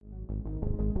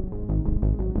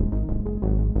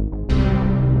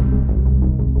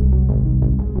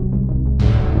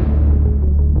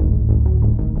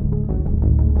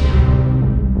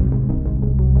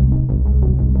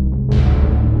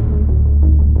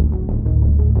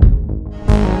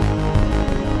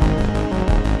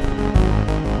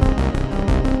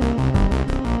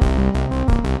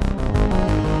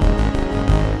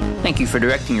you for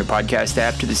directing your podcast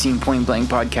app to the Scene Point Blank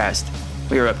podcast.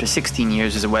 We are up to 16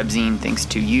 years as a webzine thanks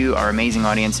to you, our amazing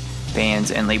audience, bands,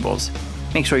 and labels.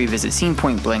 Make sure you visit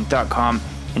scenepointblank.com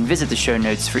and visit the show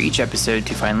notes for each episode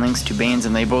to find links to bands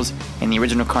and labels and the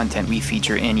original content we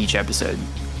feature in each episode.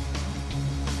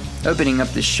 Opening up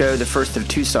the show, the first of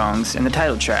two songs and the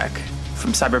title track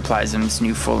from Cyberplasm's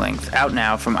new full-length, out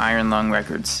now from Iron Lung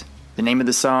Records. The name of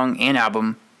the song and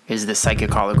album is The Psychic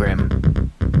Hologram.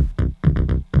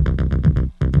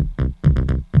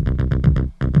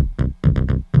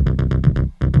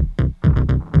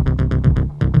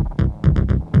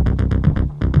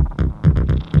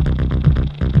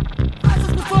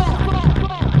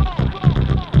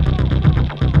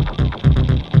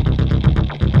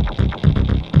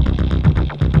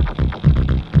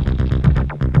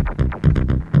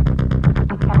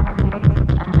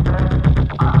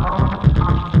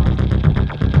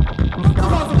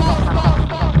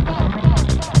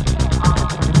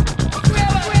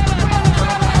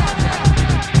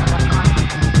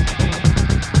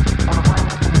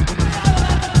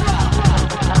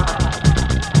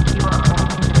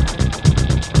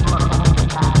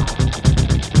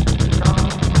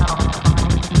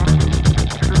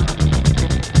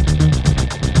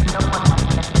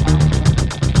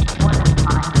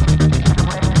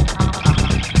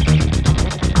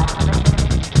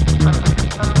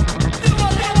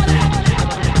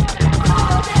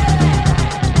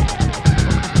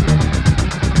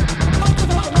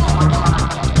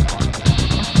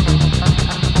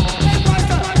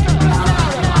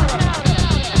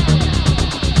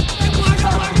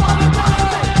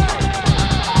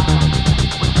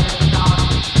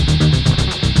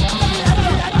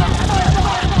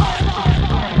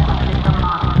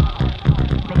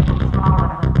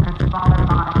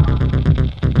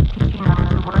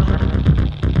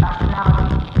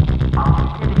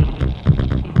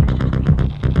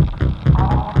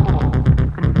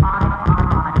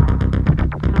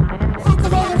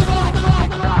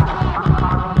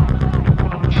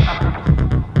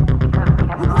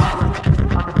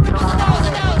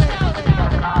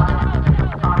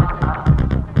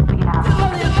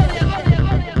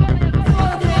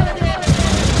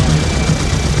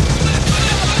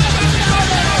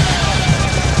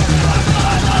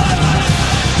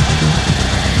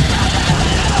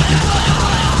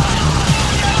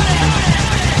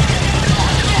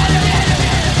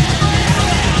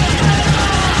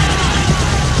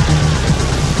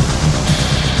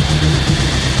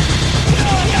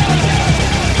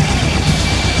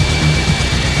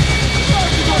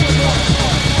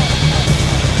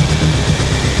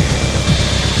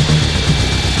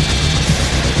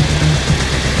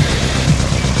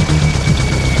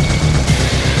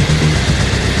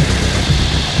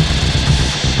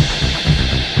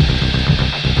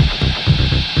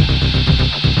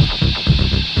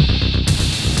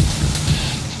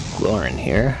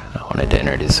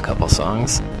 A couple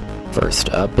songs. First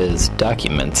up is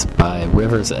Documents by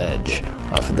River's Edge,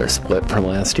 off of their split from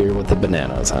last year with the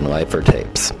Bananas on Lifer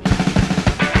Tapes.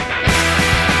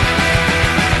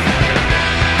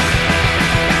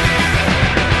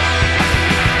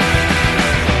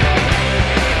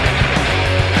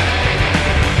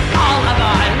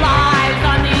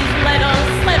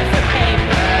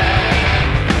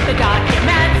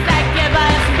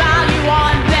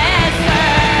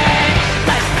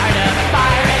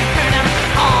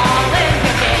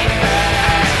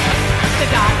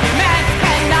 Documents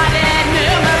cannot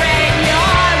enumerate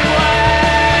your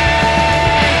words.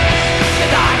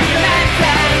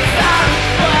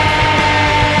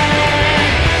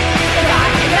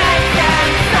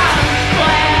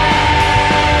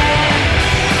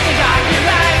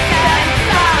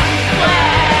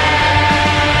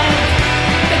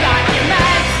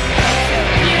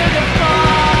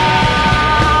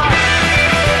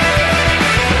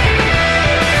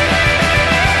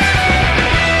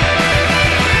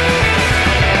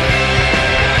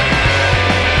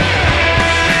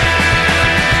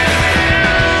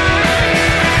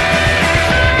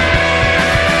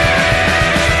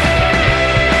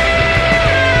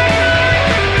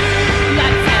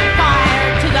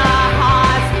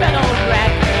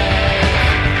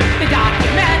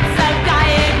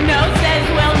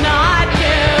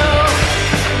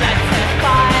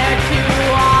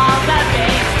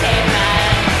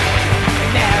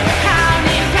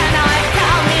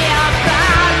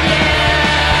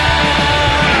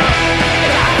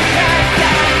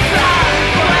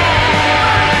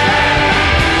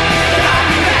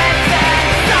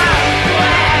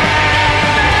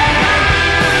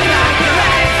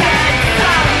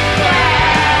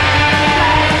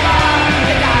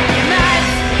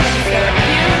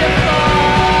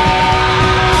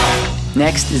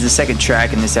 second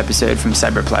track in this episode from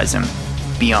Cyberplasm,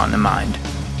 Beyond the Mind.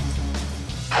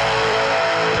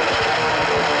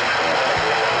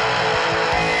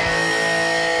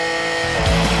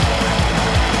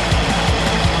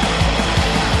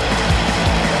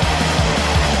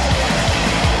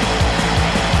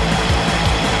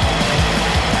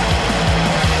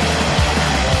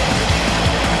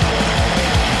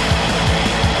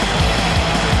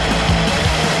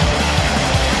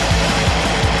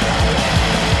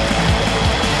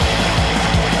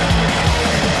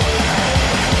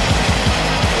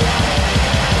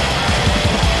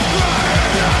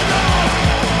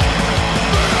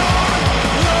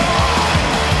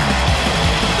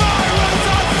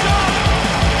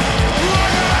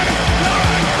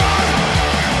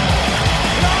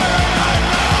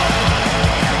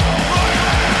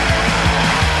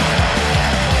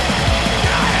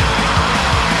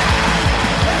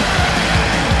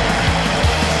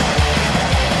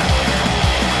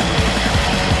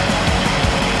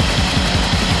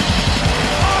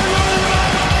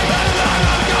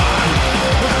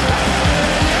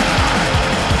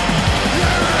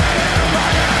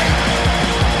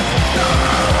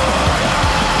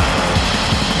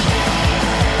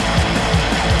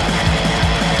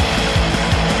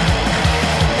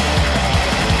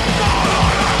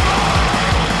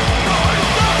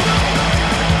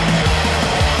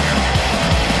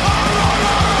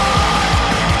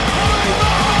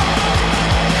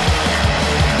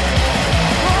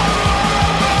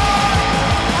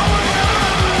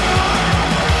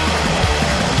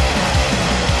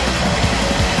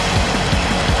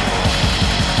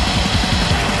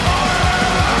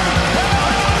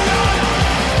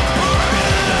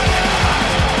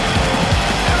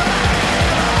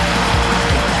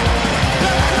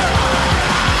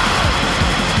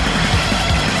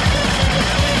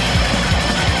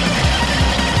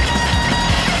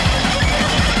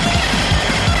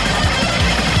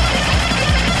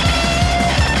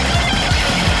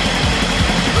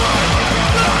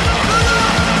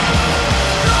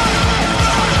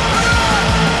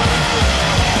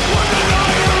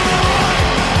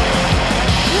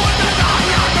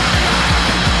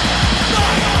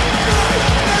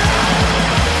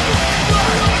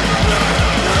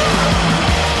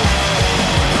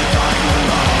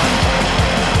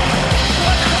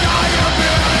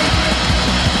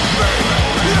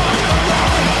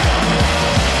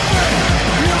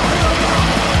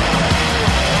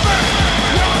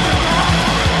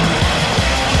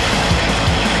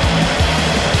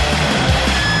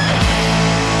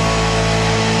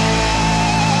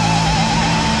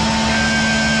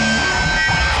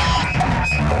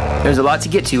 There's a lot to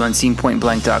get to on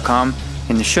scenepointblank.com.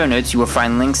 In the show notes, you will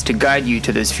find links to guide you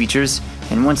to those features,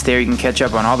 and once there, you can catch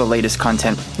up on all the latest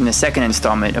content. In the second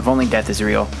installment of Only Death is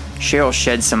Real, Cheryl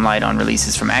sheds some light on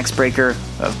releases from Axebreaker,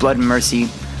 Of Blood and Mercy,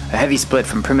 a heavy split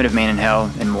from Primitive Man in Hell,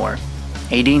 and more.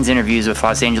 Aideen's interviews with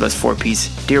Los Angeles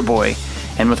four-piece Dear Boy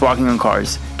and with Walking on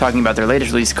Cars, talking about their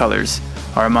latest release, Colors,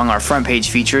 are among our front page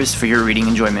features for your reading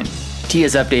enjoyment. T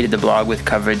has updated the blog with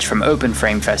coverage from Open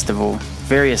Frame Festival,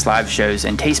 various live shows,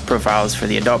 and taste profiles for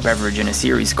the adult beverage in a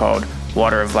series called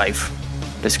Water of Life.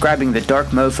 Describing the Dark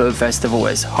Mofo Festival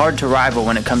as hard to rival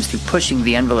when it comes to pushing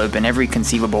the envelope in every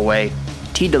conceivable way,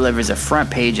 T delivers a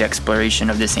front page exploration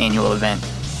of this annual event.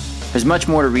 There's much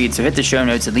more to read, so hit the show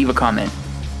notes and leave a comment.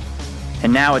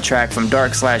 And now a track from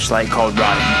Dark/Light called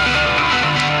Rotting.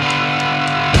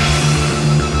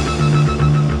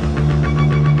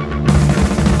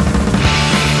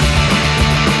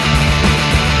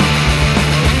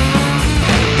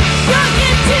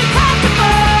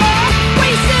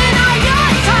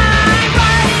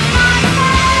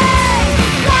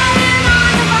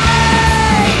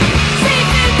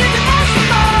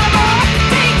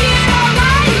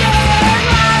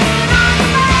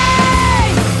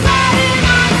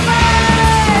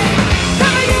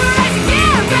 Cover your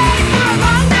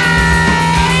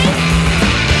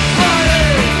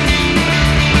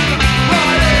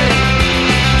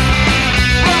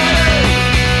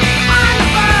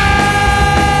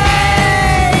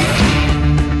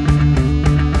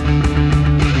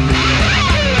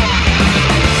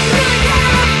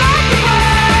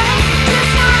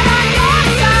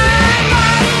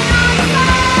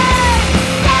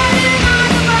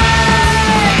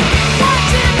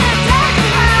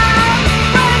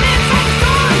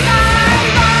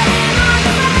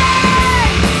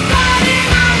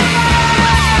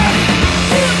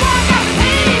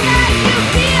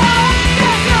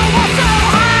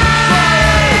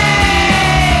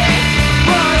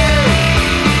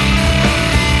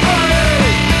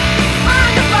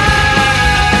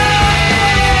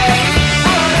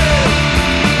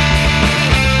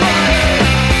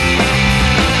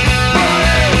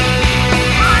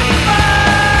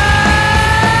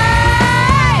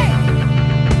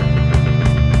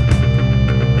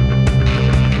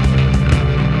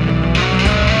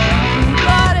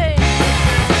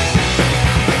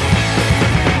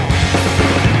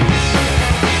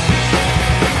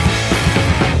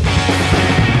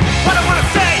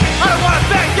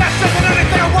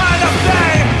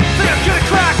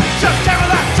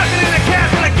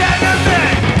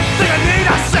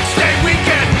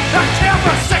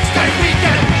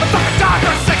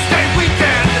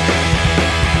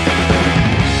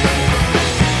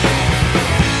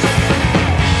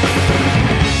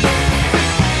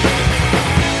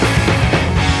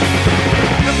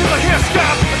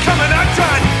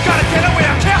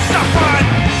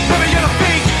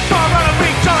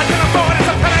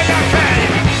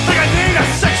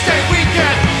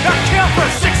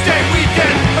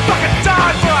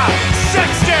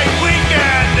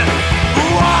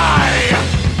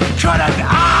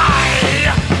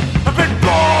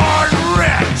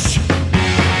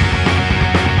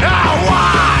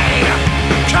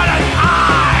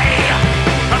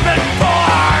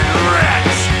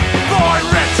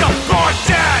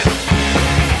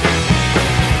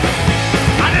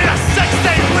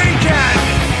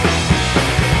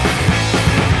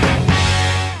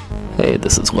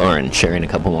this is Lauren sharing a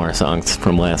couple more songs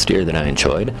from last year that I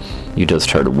enjoyed. You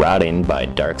just heard Rotting by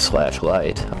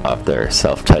Dark/Light off their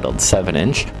self-titled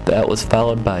 7-inch. That was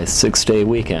followed by 6 Day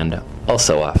Weekend,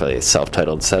 also off a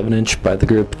self-titled 7-inch by the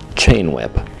group Chain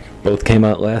Whip. Both came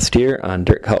out last year on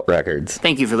Dirt Cult Records.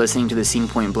 Thank you for listening to the Scene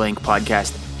Point Blank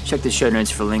podcast. Check the show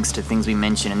notes for links to things we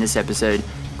mentioned in this episode.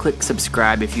 Click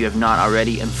subscribe if you have not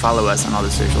already, and follow us on all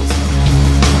the socials.